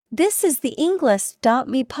This is the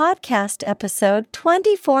Englist.me podcast episode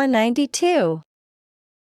 2492.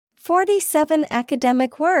 47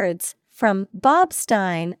 academic words from Bob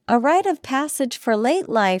Stein, a rite of passage for late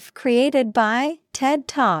life created by TED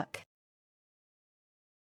Talk.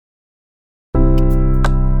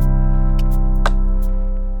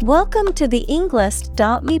 Welcome to the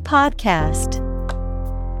Englist.me podcast.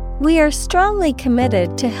 We are strongly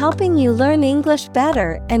committed to helping you learn English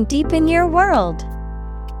better and deepen your world.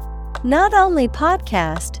 Not only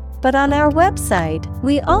podcast, but on our website,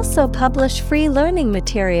 we also publish free learning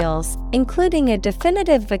materials, including a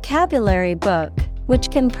definitive vocabulary book, which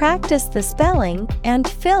can practice the spelling and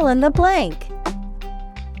fill in the blank.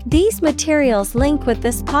 These materials link with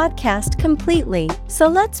this podcast completely, so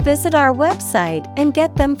let's visit our website and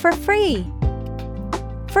get them for free.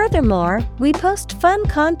 Furthermore, we post fun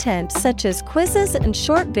content such as quizzes and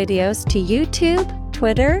short videos to YouTube,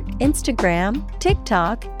 Twitter, Instagram,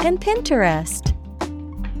 TikTok, and Pinterest.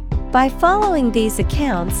 By following these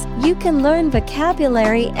accounts, you can learn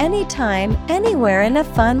vocabulary anytime, anywhere in a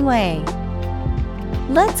fun way.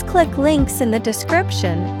 Let's click links in the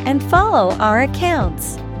description and follow our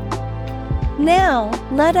accounts. Now,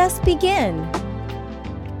 let us begin.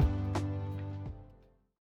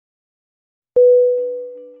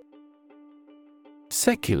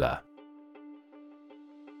 Secular.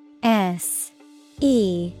 S-E-C-U-L-A-R.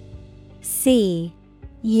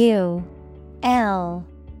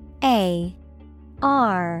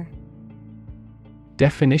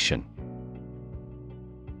 Definition: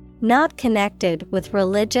 Not connected with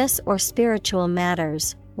religious or spiritual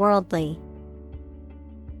matters, worldly.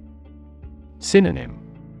 Synonym: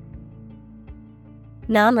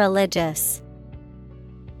 Non-religious,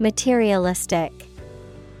 materialistic,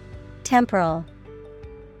 temporal.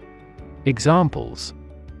 Examples: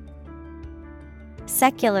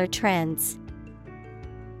 Secular trends.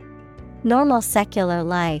 Normal secular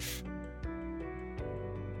life.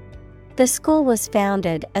 The school was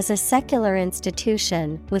founded as a secular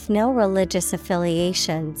institution with no religious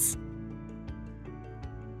affiliations.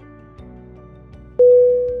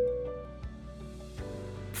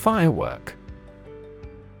 Firework.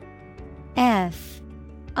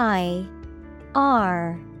 F-I-R-E-W-O-R-K.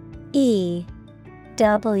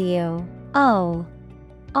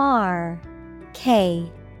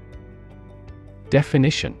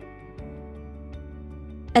 Definition: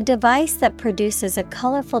 A device that produces a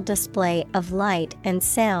colorful display of light and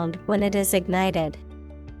sound when it is ignited.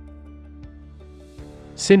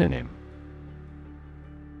 Synonym: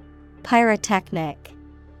 Pyrotechnic,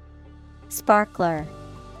 sparkler,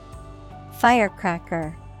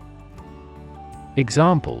 firecracker.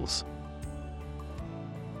 Examples: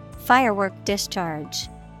 Firework discharge.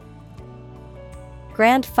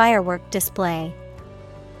 Grand firework display.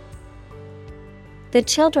 The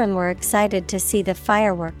children were excited to see the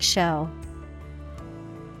fireworks show.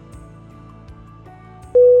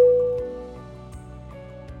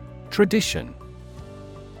 Tradition.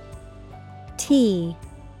 T-R-A-D-I-T-I-O-N.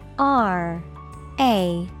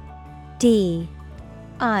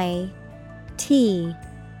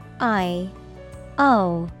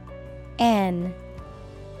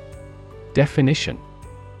 Definition: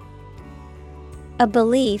 A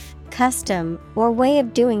belief, custom, or way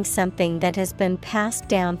of doing something that has been passed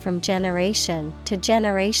down from generation to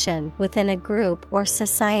generation within a group or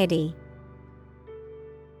society.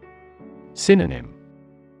 Synonym: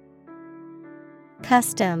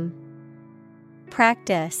 Custom,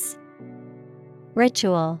 practice,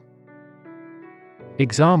 ritual.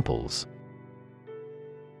 Examples: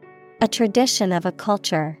 A tradition of a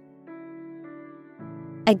culture.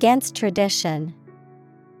 Against tradition.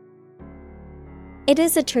 It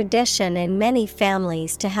is a tradition in many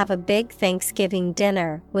families to have a big Thanksgiving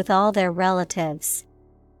dinner with all their relatives.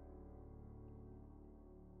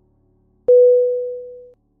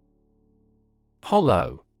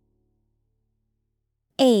 Hollow.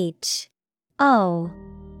 H-O-L-L-O-W.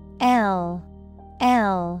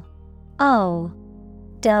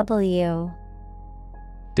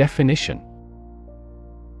 Definition: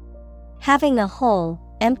 Having a hole,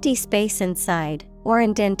 empty space inside, or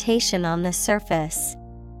indentation on the surface.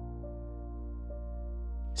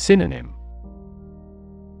 Synonym: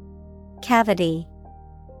 Cavity,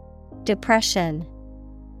 depression,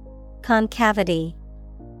 concavity.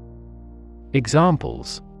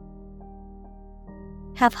 Examples: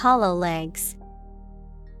 Have hollow legs.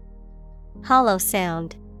 Hollow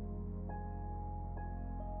sound.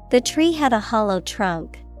 The tree had a hollow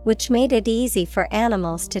trunk, which made it easy for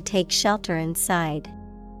animals to take shelter inside.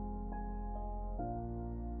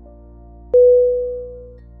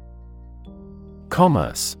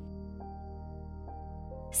 Commerce.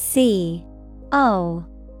 COMMERCE.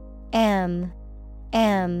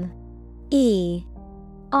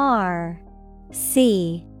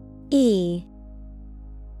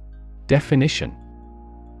 Definition: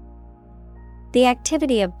 The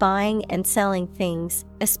activity of buying and selling things,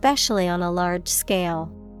 especially on a large scale.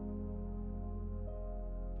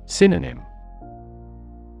 Synonym: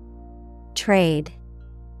 Trade,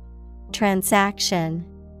 transaction,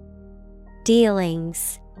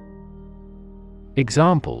 dealings.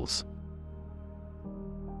 Examples: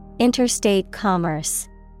 Interstate commerce,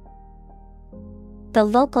 the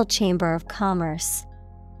local chamber of commerce.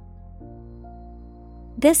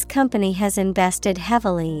 This company has invested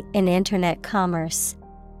heavily in internet commerce.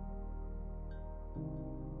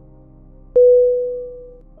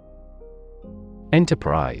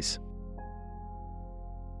 Enterprise.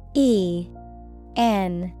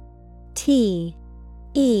 ENTERPRISE.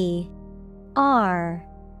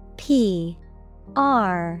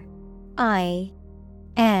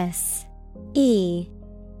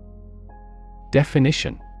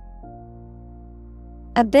 Definition: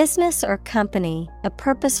 A business or company, a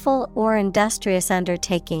purposeful or industrious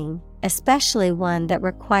undertaking, especially one that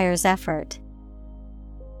requires effort.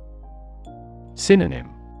 Synonym: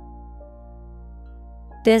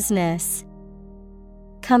 Business,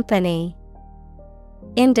 company,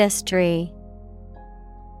 industry.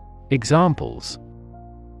 Examples: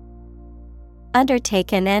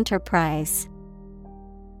 Undertake an enterprise.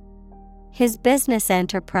 His business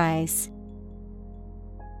enterprise.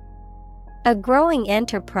 A growing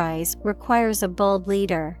enterprise requires a bold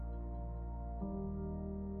leader.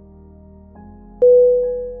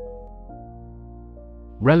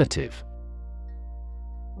 Relative.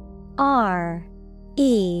 RELATIVE.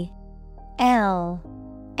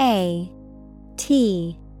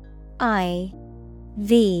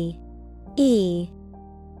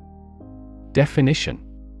 Definition: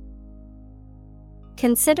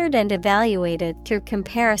 Considered and evaluated through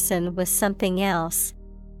comparison with something else.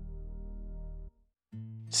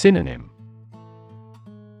 Synonym: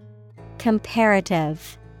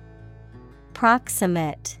 Comparative,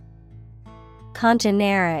 proximate,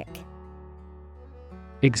 congeneric.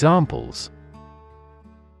 Examples: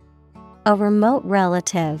 A remote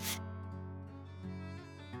relative.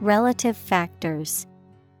 Relative factors.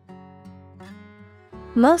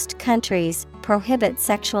 Most countries prohibit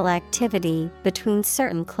sexual activity between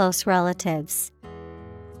certain close relatives.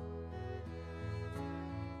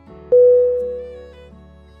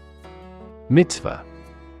 Mitzvah.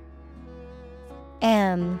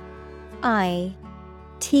 MITZVAH.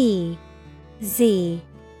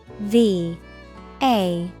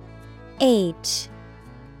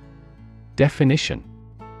 Definition: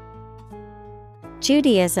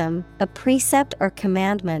 Judaism, a precept or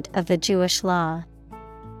commandment of the Jewish law.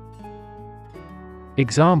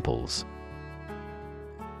 Examples: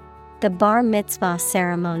 The bar mitzvah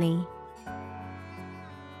ceremony.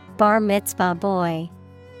 Bar mitzvah boy.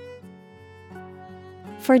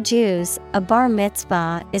 For Jews, a bar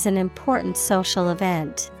mitzvah is an important social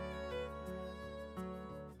event.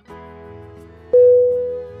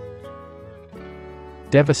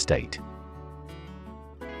 Devastate.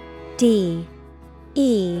 DEVASTATE.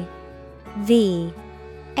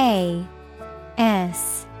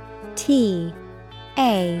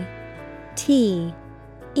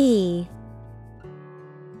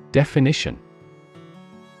 Definition: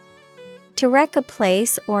 To wreck a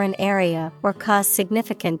place or an area or cause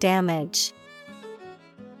significant damage.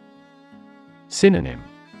 Synonym: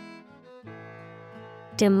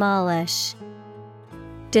 Demolish,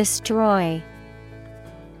 destroy,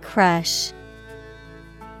 crush.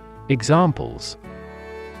 Examples: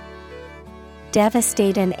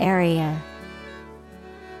 Devastate an area.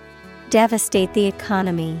 Devastate the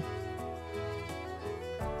economy.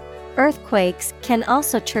 Earthquakes can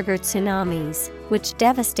also trigger tsunamis, which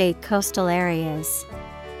devastate coastal areas.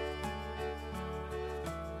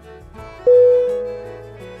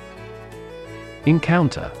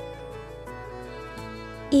 Encounter.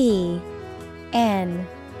 ENCOUNTER.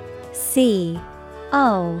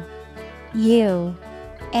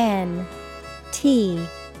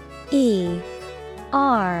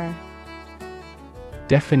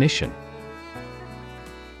 Definition: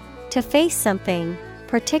 To face something,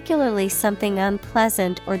 particularly something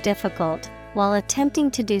unpleasant or difficult, while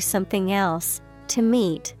attempting to do something else, to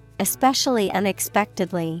meet, especially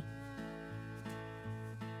unexpectedly.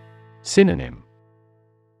 Synonym: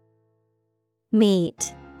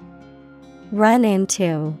 Meet, run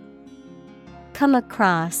into, come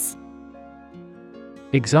across.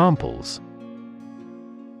 Examples: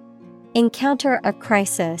 Encounter a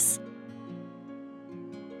crisis.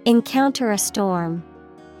 Encounter a storm.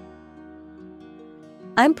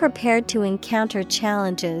 I'm prepared to encounter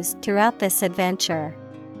challenges throughout this adventure.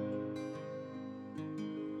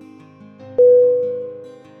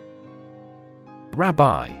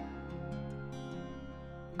 Rabbi.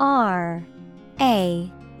 R-A-B-B-I.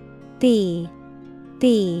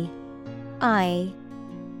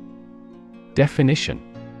 Definition: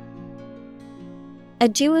 a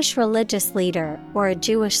Jewish religious leader or a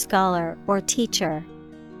Jewish scholar or teacher.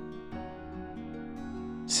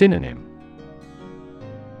 Synonym: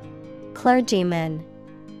 Clergyman,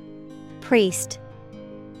 priest,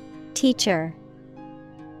 teacher.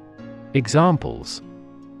 Examples: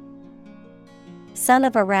 Son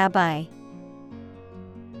of a rabbi.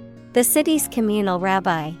 The city's communal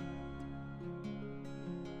rabbi.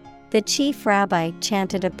 The chief rabbi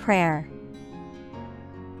chanted a prayer.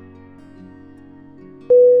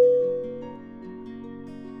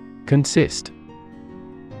 Consist.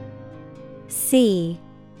 C-O-N-S-I-S-T.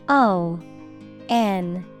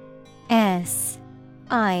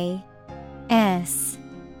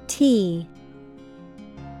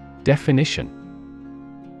 Definition: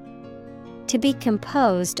 to be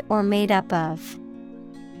composed or made up of.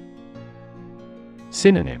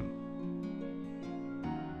 Synonym: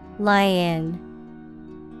 Lie in,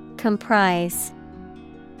 comprise,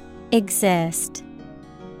 exist.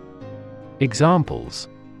 Examples: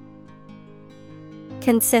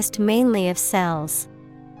 consist mainly of cells.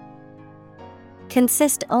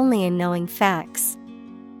 Consist only in knowing facts.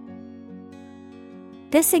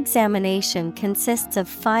 This examination consists of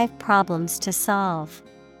 5 problems to solve.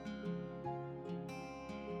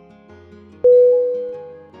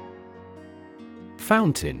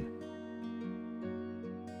 Fountain.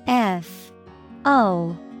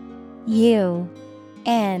 F-O-U-N-T-A-I-N.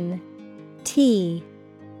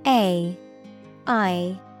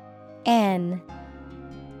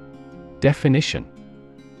 Definition: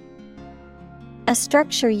 a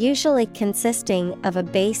structure usually consisting of a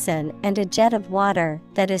basin and a jet of water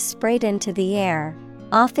that is sprayed into the air,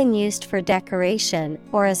 often used for decoration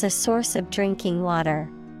or as a source of drinking water.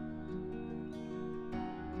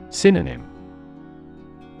 Synonym: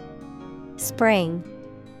 spring,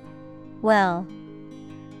 well,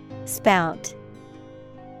 spout.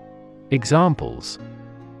 Examples: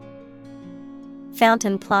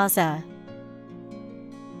 fountain plaza.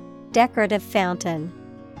 Decorative fountain.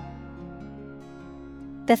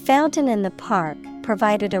 The fountain in the park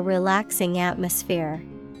provided a relaxing atmosphere.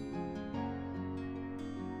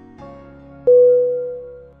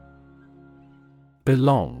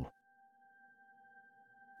 Belong.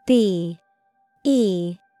 B-E-L-O-N-G.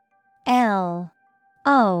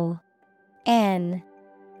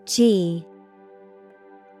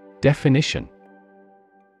 Definition: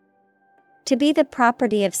 to be the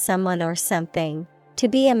property of someone or something, to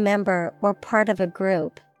be a member or part of a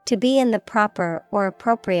group, to be in the proper or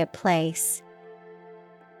appropriate place.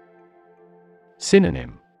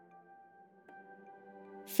 Synonym: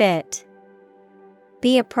 fit,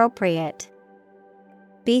 be appropriate,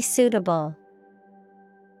 be suitable.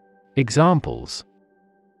 Examples: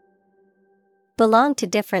 belong to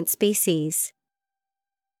different species.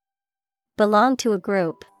 Belong to a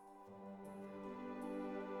group.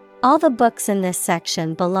 All the books in this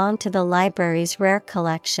section belong to the library's rare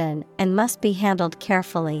collection and must be handled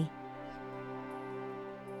carefully.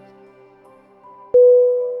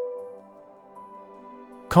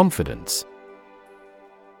 Confidence.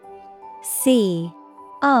 C-O-N-F-I-D-E-N-C-E.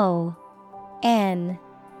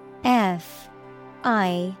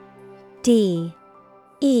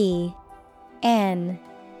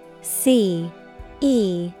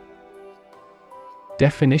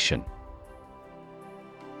 Definition: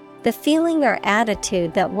 the feeling or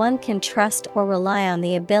attitude that one can trust or rely on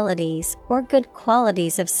the abilities or good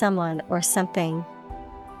qualities of someone or something.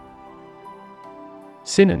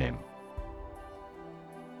 Synonym: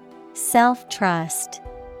 self-trust,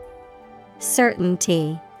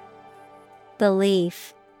 certainty,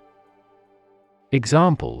 belief.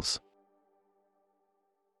 Examples: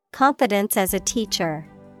 confidence as a teacher.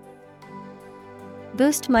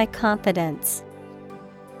 Boost my confidence.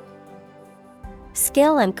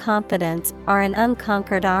 Skill and confidence are an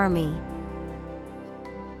unconquered army.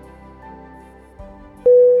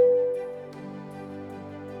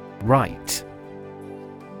 Rite.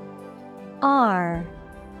 R-I-T-E.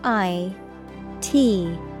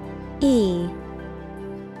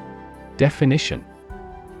 Definition: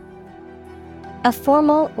 a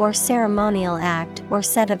formal or ceremonial act or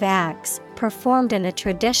set of acts performed in a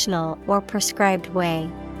traditional or prescribed way,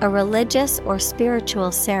 a religious or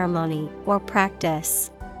spiritual ceremony or practice.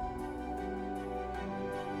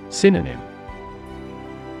 Synonym: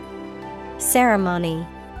 ceremony,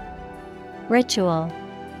 ritual,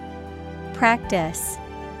 practice.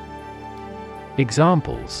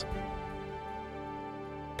 Examples: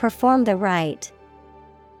 Perform the rite.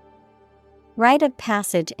 Rite of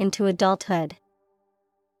passage into adulthood.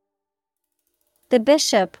 The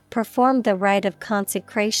bishop performed the rite of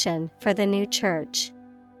consecration for the new church.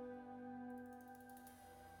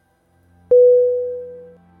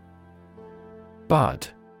 Bud.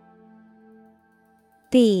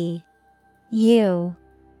 B-U-D.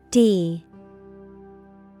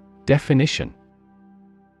 Definition: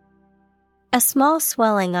 A small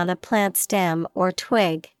swelling on a plant stem or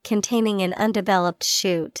twig containing an undeveloped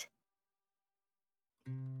shoot.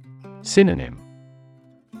 Synonym: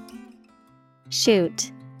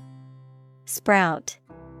 Shoot, sprout,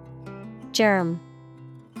 germ.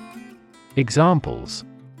 Examples: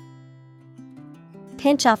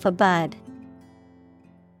 Pinch off a bud.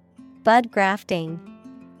 Bud grafting.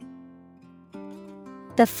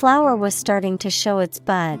 The flower was starting to show its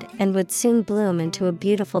bud and would soon bloom into a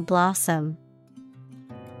beautiful blossom.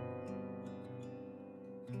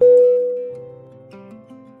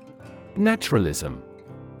 Naturalism.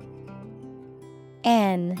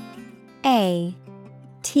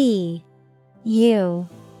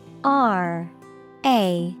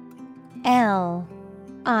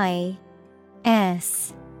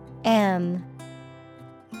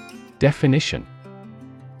 Definition: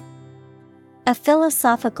 A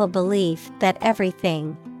philosophical belief that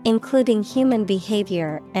everything, including human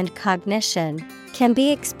behavior and cognition, can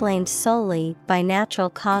be explained solely by natural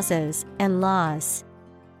causes and laws.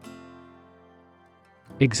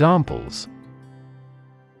 Examples: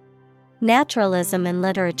 Naturalism in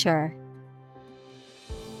literature.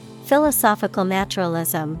 Philosophical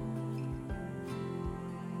naturalism.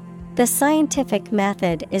 The scientific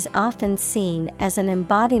method is often seen as an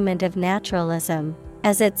embodiment of naturalism,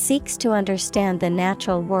 as it seeks to understand the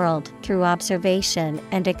natural world through observation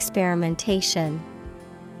and experimentation.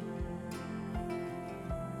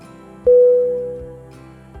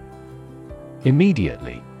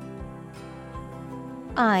 Immediately.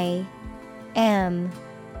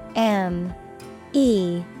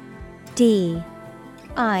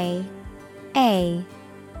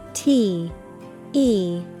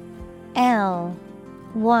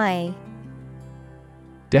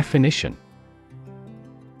 Definition: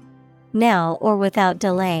 Now or without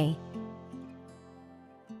delay.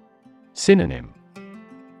 Synonym: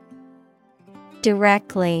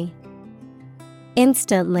 Directly,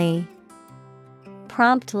 instantly,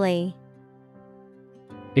 promptly.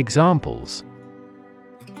 Examples: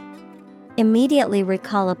 Immediately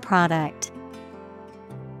recall a product.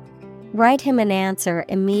 Write him an answer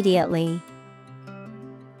immediately.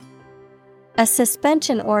 A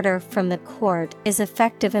suspension order from the court is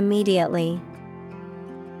effective immediately.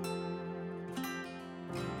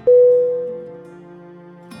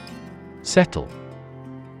 Settle.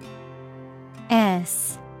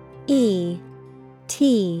 S-E-T-T-L-E.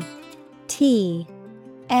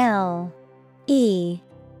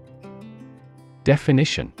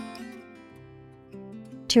 Definition: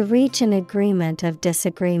 To reach an agreement of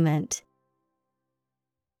disagreement.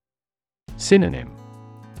 Synonym: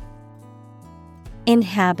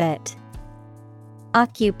 Inhabit,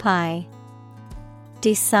 occupy,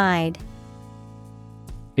 decide.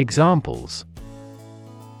 Examples: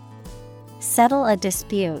 Settle a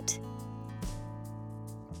dispute.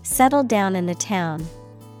 Settle down in the town.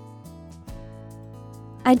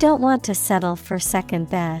 I don't want to settle for second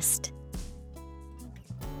best.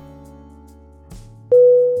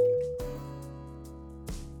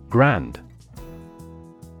 Grand.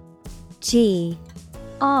 G-R-A-N-D.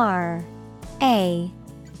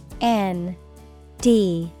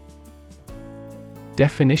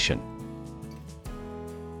 Definition: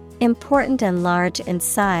 Important and large in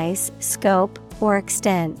size, scope, or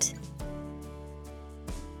extent.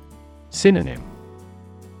 Synonym: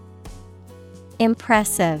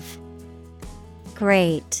 Impressive,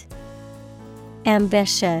 great,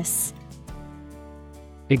 ambitious.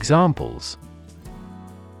 Examples: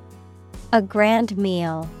 A grand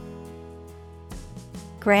meal.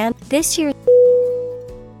 Grand this year.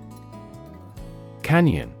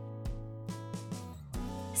 Canyon.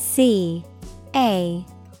 C-A-N-Y-O-N.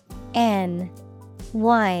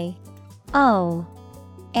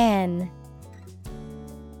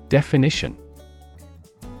 Definition: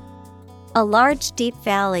 A large deep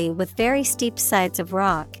valley with very steep sides of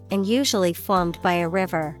rock and usually formed by a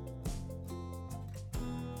river.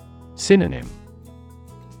 Synonym: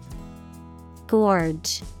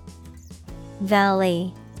 Gorge,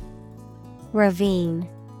 valley, ravine.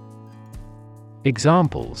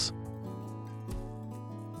 Examples: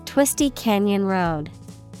 Twisty canyon road.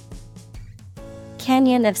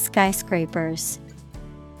 Canyon of skyscrapers.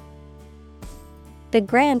 The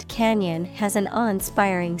Grand Canyon has an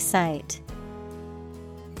awe-inspiring sight.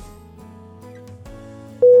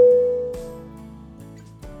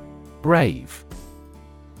 Brave.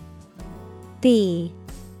 B-R-A-V-E.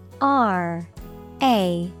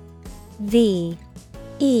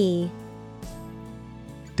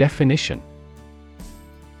 Definition: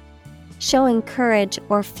 showing courage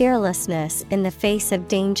or fearlessness in the face of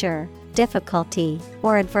danger, difficulty,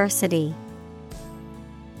 or adversity.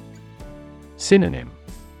 Synonym: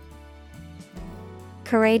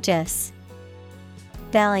 Courageous,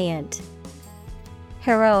 valiant,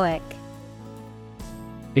 heroic.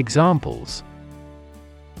 Examples: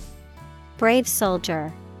 Brave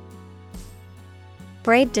soldier,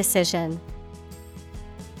 brave decision.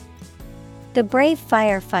 The brave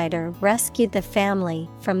firefighter rescued the family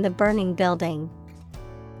from the burning building.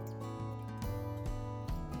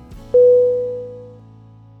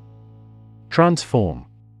 Transform.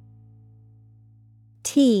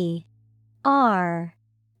 T-R-A-N-S-F-O-R-M.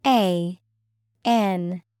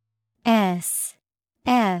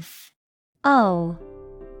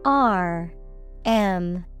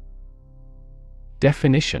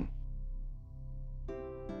 Definition: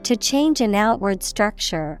 to change an outward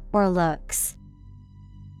structure or looks.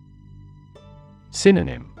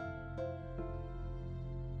 Synonym: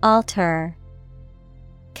 Alter,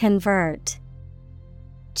 convert,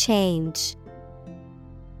 change.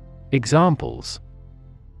 Examples: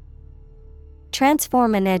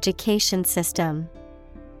 transform an education system.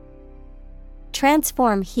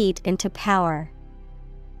 Transform heat into power.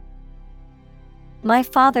 My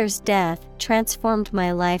father's death transformed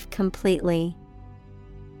my life completely.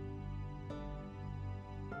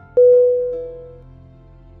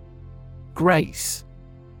 Grace.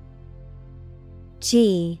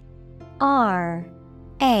 G-R-A-C-E.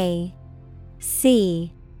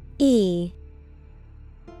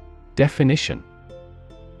 Definition: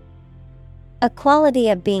 a quality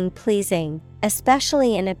of being pleasing,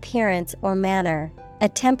 especially in appearance or manner, a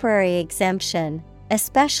temporary exemption,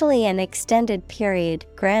 especially an extended period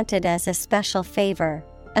granted as a special favor,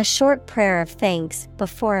 a short prayer of thanks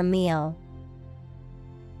before a meal.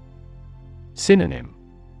 Synonym: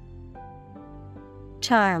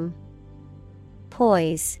 charm,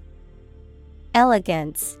 poise,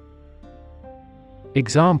 elegance.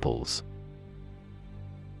 Examples: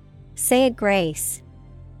 say a grace.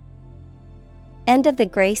 End of the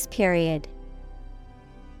grace period.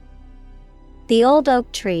 The old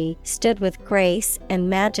oak tree stood with grace and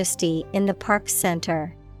majesty in the park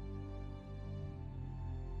center.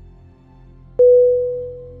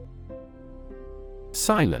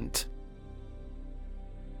 Silent.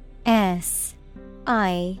 S-I-L-E-N-T.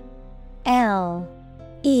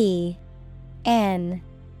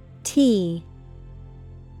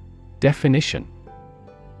 Definition: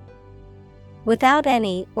 without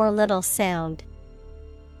any or little sound.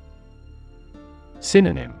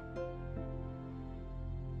 Synonym: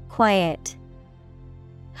 quiet,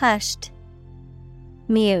 hushed,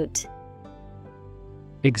 mute.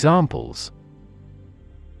 Examples: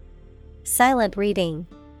 silent reading.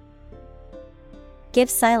 Give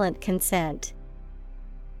silent consent.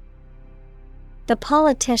 The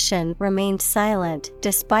politician remained silent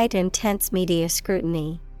despite intense media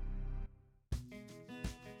scrutiny.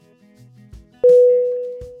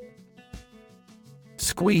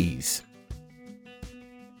 Squeeze.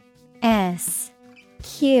 S-Q-U-E-E-Z-E.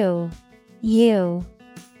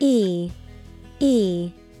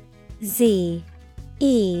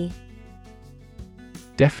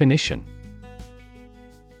 Definition: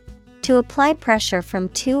 to apply pressure from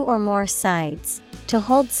two or more sides, to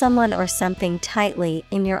hold someone or something tightly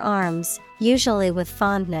in your arms, usually with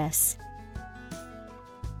fondness.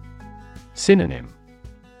 Synonym: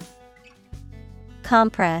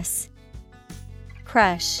 compress,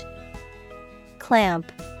 crush,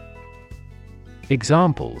 clamp.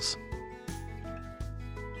 Examples: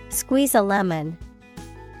 squeeze a lemon.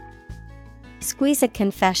 Squeeze a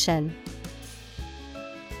confession.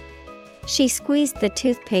 She squeezed the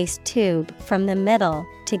toothpaste tube from the middle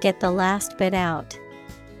to get the last bit out.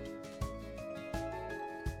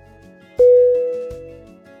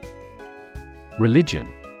 Religion.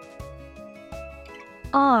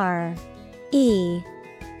 R-E-L-I-G-I-O-N.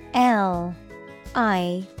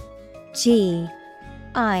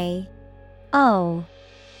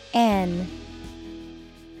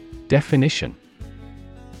 Definition: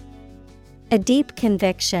 a deep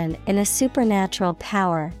conviction in a supernatural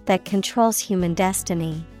power that controls human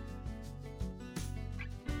destiny.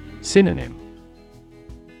 Synonym: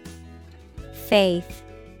 faith,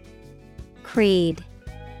 creed,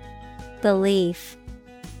 Belief.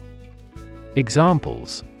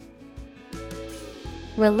 Examples: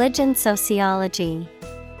 Religion sociology.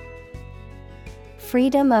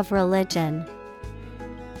 Freedom of religion.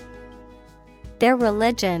 Their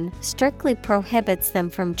religion strictly prohibits them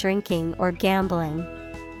from drinking or gambling.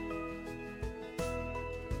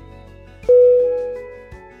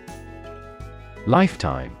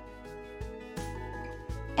 Lifetime.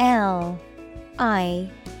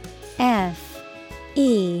 Lifetime.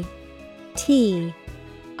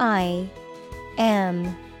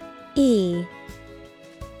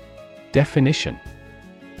 Definition: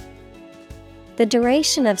 The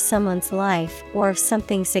duration of someone's life or of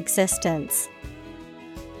something's existence.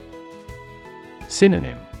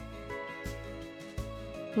 Synonym: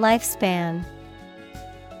 Lifespan.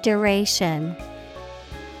 Duration.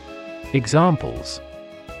 Examples: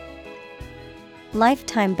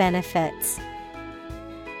 Lifetime benefits.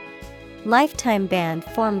 Lifetime ban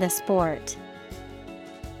formed the sport.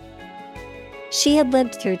 She had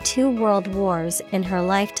lived through 2 world wars in her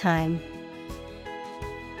lifetime.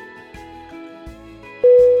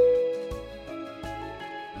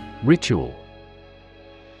 Ritual.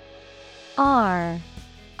 Ritual.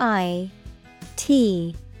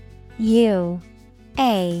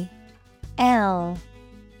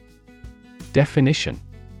 Definition: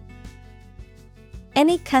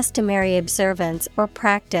 Any customary observance or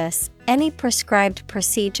practice, any prescribed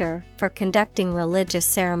procedure for conducting religious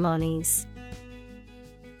ceremonies.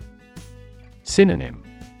 Synonym: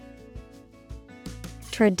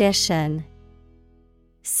 Tradition.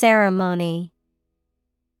 Ceremony.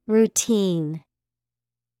 Routine.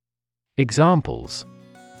 Examples: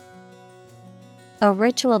 A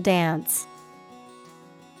ritual dance.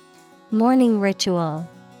 Morning ritual.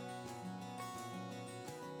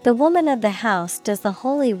 The woman of the house does the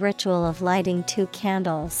holy ritual of lighting 2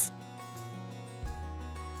 candles.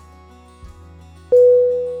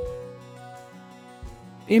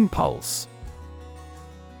 Impulse.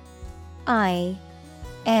 Impulse.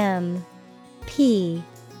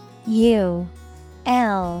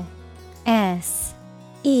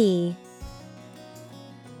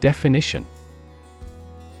 Definition: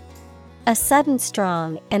 A sudden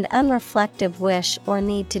strong and unreflective wish or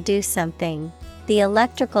need to do something. The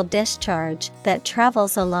electrical discharge that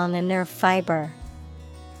travels along a nerve fiber.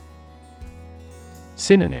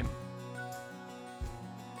 Synonym: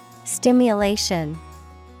 Stimulation.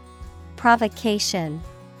 Provocation.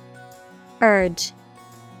 Urge.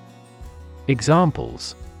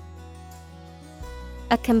 Examples: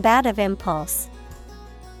 A combative impulse.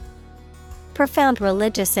 Profound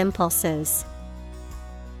religious impulses.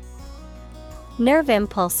 Nerve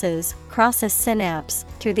impulses cross a synapse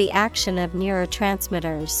through the action of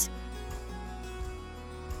neurotransmitters.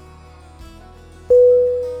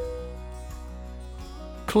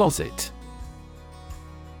 Closet.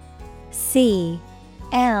 Closet.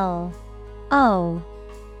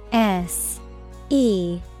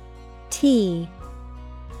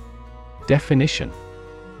 Definition: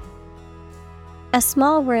 A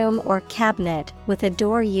small room or cabinet with a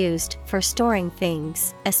door used for storing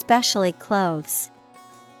things, especially clothes.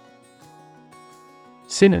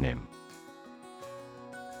 Synonym: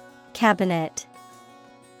 Cabinet.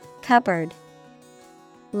 Cupboard.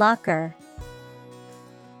 Locker.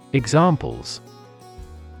 Examples: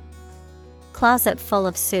 Closet full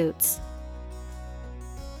of suits.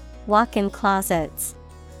 Walk-in closets.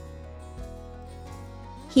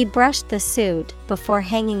 He brushed the suit before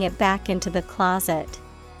hanging it back into the closet.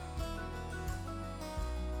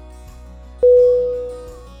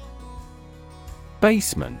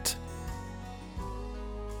 Basement.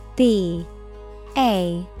 Basement.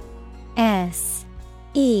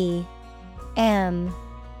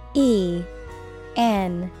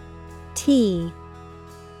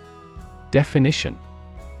 Definition: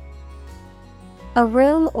 A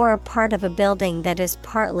room or a part of a building that is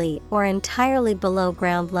partly or entirely below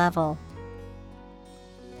ground level.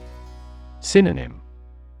 Synonym: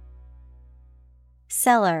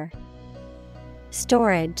 Cellar.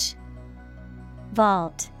 Storage.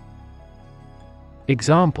 Vault.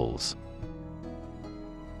 Examples: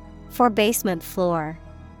 For basement floor.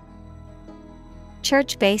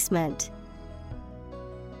 Church basement.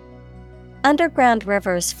 Underground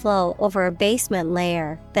rivers flow over a basement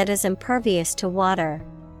layer that is impervious to water.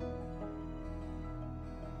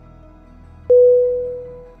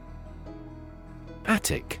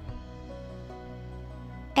 Attic.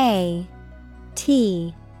 A-T-T-I-C.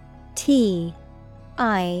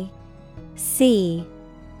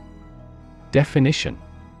 Definition: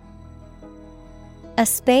 A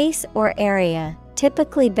space or area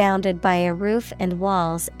typically bounded by a roof and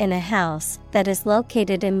walls in a house that is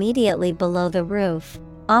located immediately below the roof,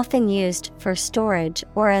 often used for storage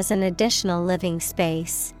or as an additional living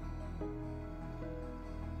space.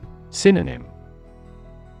 Synonym: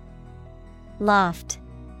 Loft,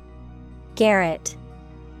 garret,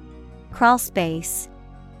 crawl space.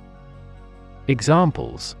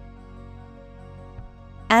 Examples: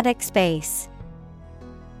 Attic space,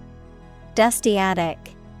 dusty attic.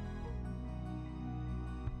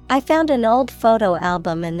 I found an old photo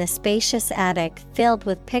album in the spacious attic filled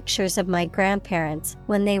with pictures of my grandparents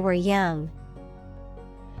when they were young.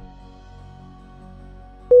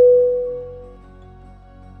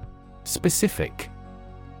 Specific.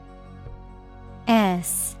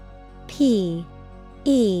 S-P-E-C-I-F-I-C.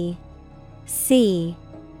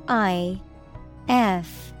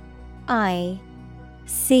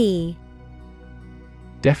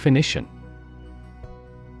 Definition: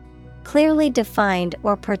 Clearly defined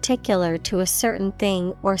or particular to a certain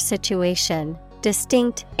thing or situation,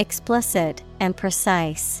 distinct, explicit, and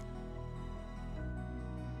precise.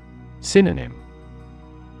 Synonym: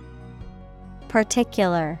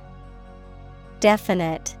 Particular,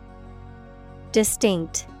 definite,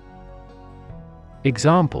 distinct.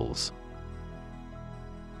 Examples: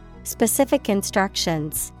 Specific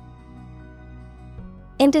instructions,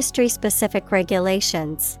 industry-specific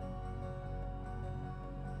regulations.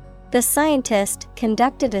 The scientist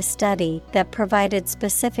conducted a study that provided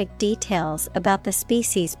specific details about the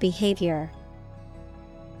species' behavior.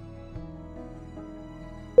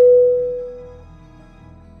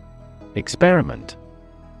 Experiment.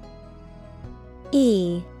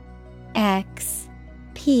 E-X-P-E-R-I-M-E-N-T.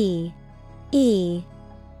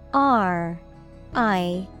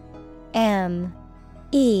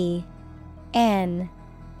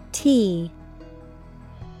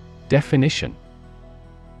 Definition: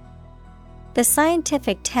 The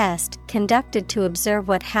scientific test conducted to observe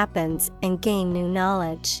what happens and gain new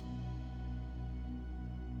knowledge.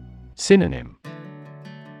 Synonym: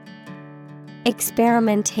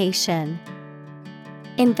 Experimentation,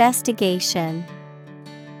 investigation.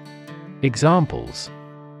 Examples: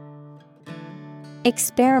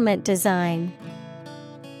 Experiment design,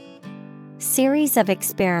 series of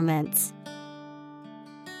experiments.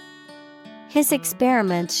 His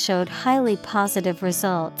experiments showed highly positive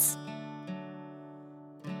results.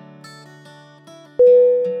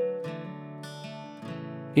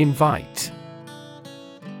 Invite.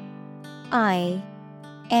 I-N-V-I-T-E.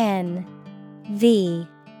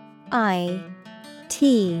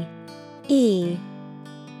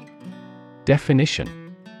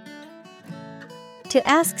 Definition: To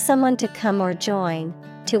ask someone to come or join,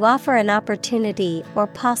 to offer an opportunity or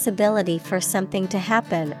possibility for something to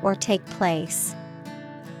happen or take place.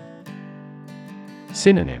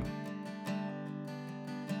 Synonym: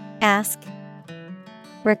 Ask,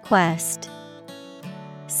 request,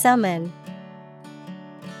 summon.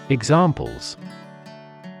 Examples: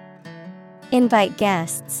 Invite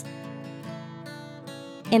guests,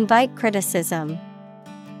 invite criticism.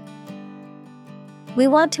 We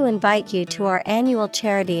want to invite you to our annual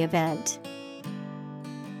charity event.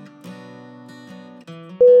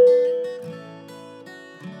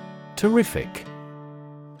 Terrific.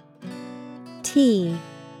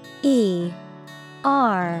 T-E-R-R-I-F-I-C.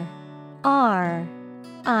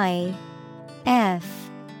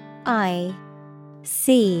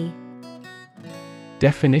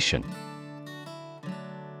 Definition: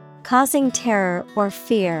 Causing terror or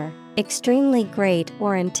fear, extremely great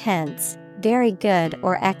or intense, very good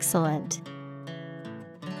or excellent.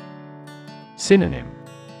 Synonym: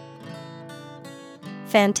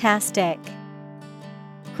 Fantastic,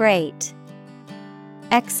 great,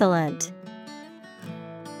 excellent.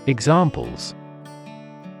 Examples: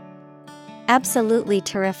 Absolutely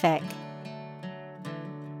terrific,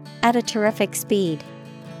 at a terrific speed.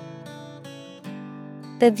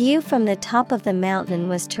 The view from the top of the mountain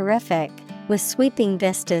was terrific, with sweeping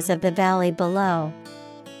vistas of the valley below.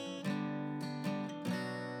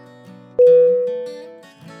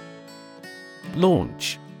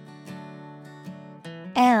 Launch.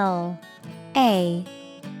 L-A-U-N-C-H.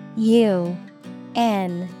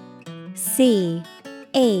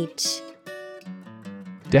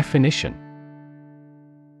 Definition: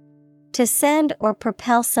 To send or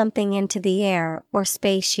propel something into the air or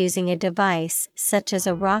space using a device such as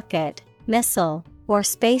a rocket, missile, or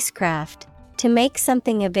spacecraft, to make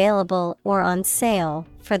something available or on sale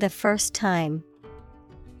for the first time.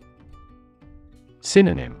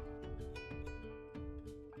 Synonym: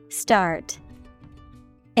 Start,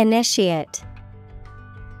 initiate,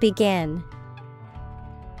 begin.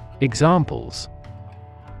 Examples: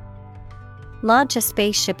 Launch a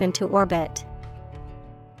spaceship into orbit.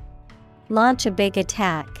 Launch a big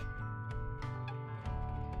attack.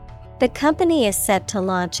 The company is set to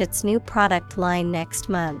launch its new product line next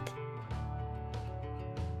month.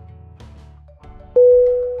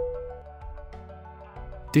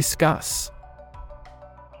 Discuss.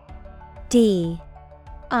 D-I-S-C-U-S-S.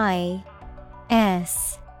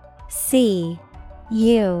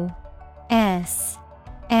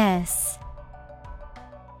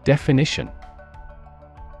 Definition.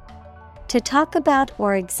 To talk about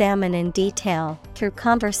or examine in detail, through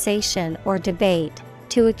conversation or debate,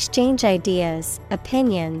 to exchange ideas,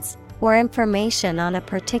 opinions, or information on a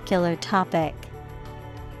particular topic.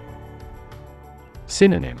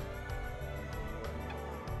 Synonym.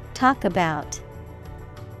 Talk about,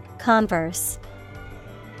 converse,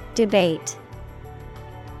 debate.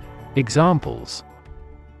 Examples.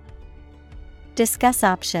 Discuss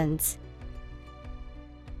options.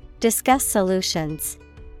 Discuss solutions.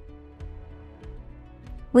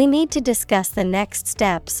 We need to discuss the next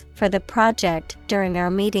steps for the project during our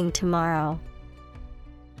meeting tomorrow.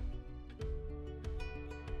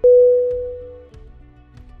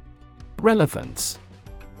 Relevance.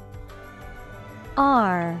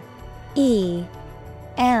 R-E-L-E-V-A-N-C-E.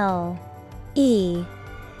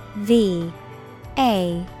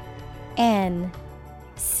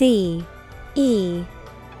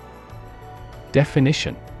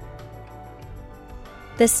 Definition.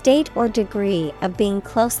 The state or degree of being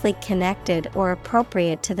closely connected or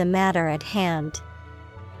appropriate to the matter at hand.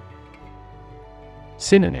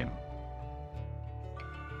 Synonym.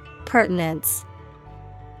 Pertinence,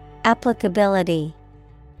 applicability,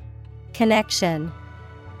 connection.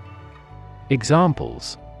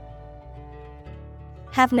 Examples.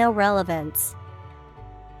 Have no relevance.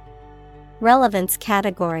 Relevance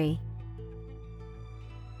category.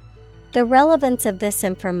 The relevance of this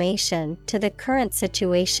information to the current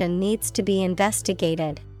situation needs to be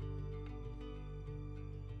investigated.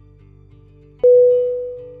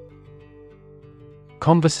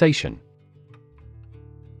 Conversation.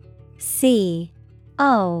 C-O-N-V-E-R-S-A-T-I-O-N.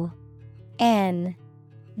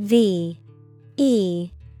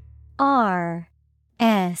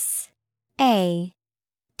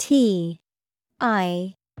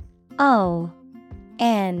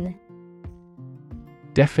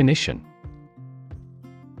 Definition.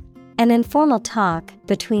 An informal talk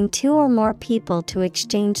between two or more people to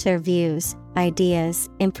exchange their views, ideas,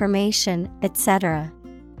 information, etc.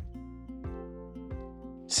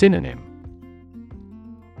 Synonym.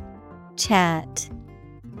 Chat,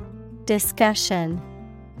 discussion,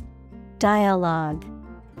 dialogue.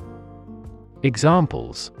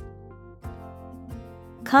 Examples.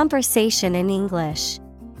 Conversation in English.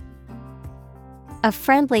 A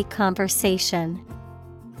friendly conversation.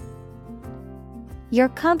 Your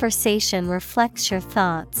conversation reflects your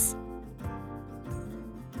thoughts.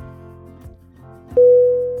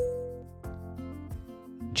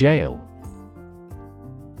 Jail.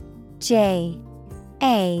 J-A-I-L.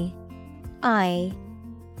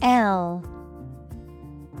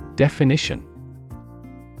 Definition.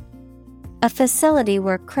 A facility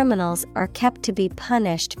where criminals are kept to be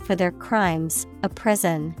punished for their crimes, a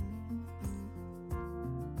prison.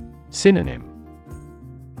 Synonym.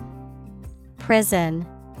 Prison,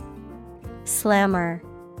 slammer,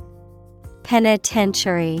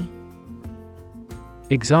 penitentiary.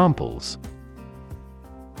 Examples.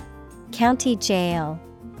 County jail.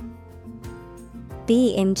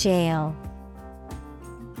 Be in jail.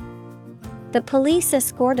 The police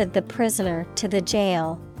escorted the prisoner to the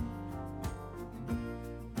jail.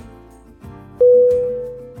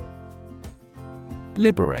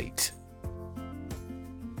 Liberate.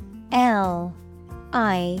 L-I-B-E-R-A-T-E.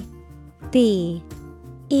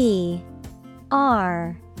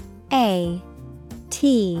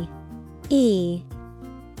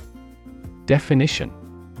 Definition.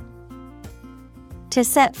 To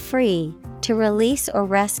set free, to release or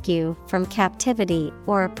rescue from captivity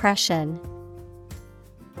or oppression.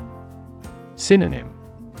 Synonym.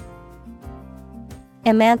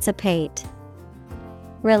 Emancipate,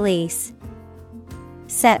 release,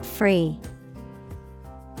 set free.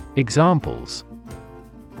 Examples.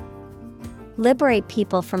 Liberate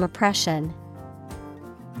people from oppression.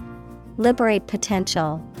 Liberate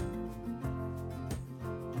potential.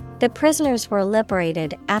 The prisoners were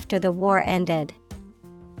liberated after the war ended.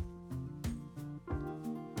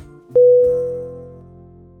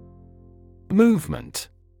 Movement.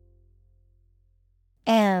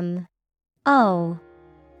 M-O-V-E-M-E-N-T.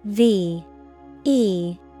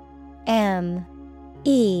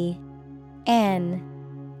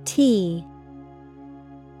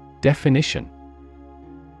 Definition.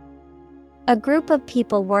 A group of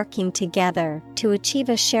people working together to achieve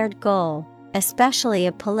a shared goal, especially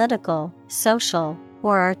a political, social,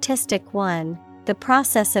 or artistic one, the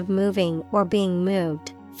process of moving or being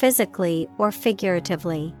moved, physically or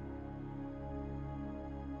figuratively.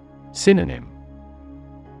 Synonym: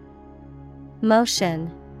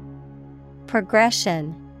 Motion,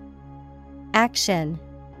 progression, action.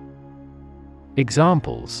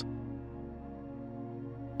 Examples: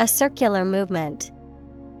 A circular movement.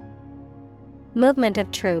 Movement of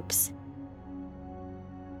troops.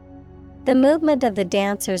 The movement of the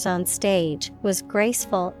dancers on stage was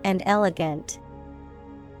graceful and elegant.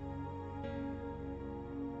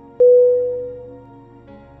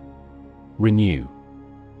 Renew.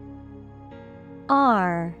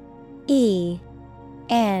 R-E-N-E-W.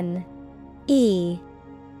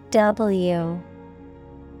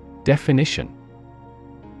 Definition: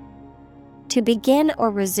 to begin or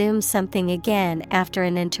resume something again after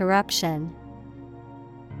an interruption.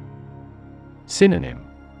 Synonym: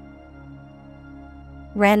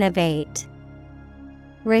 Renovate,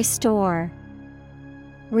 restore,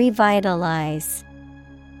 revitalize.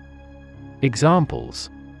 Examples: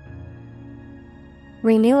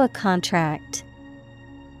 renew a contract.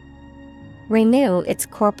 Renew its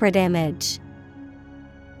corporate image.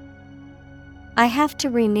 I have to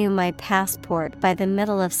renew my passport by the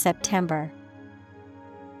middle of September.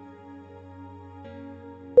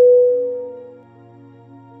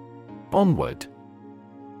 Onward.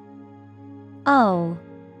 O-N-W-A-R-D.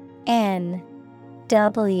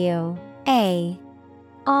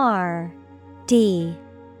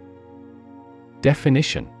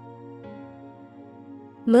 Definition: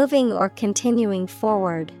 moving or continuing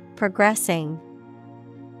forward, progressing.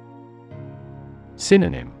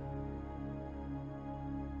 Synonym: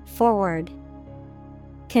 forward,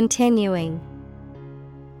 continuing,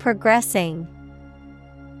 progressing.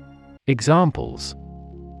 Examples: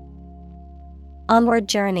 onward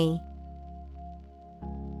journey,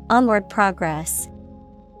 onward progress.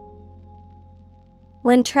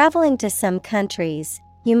 When traveling to some countries,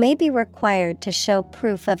 you may be required to show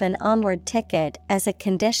proof of an onward ticket as a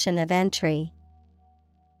condition of entry.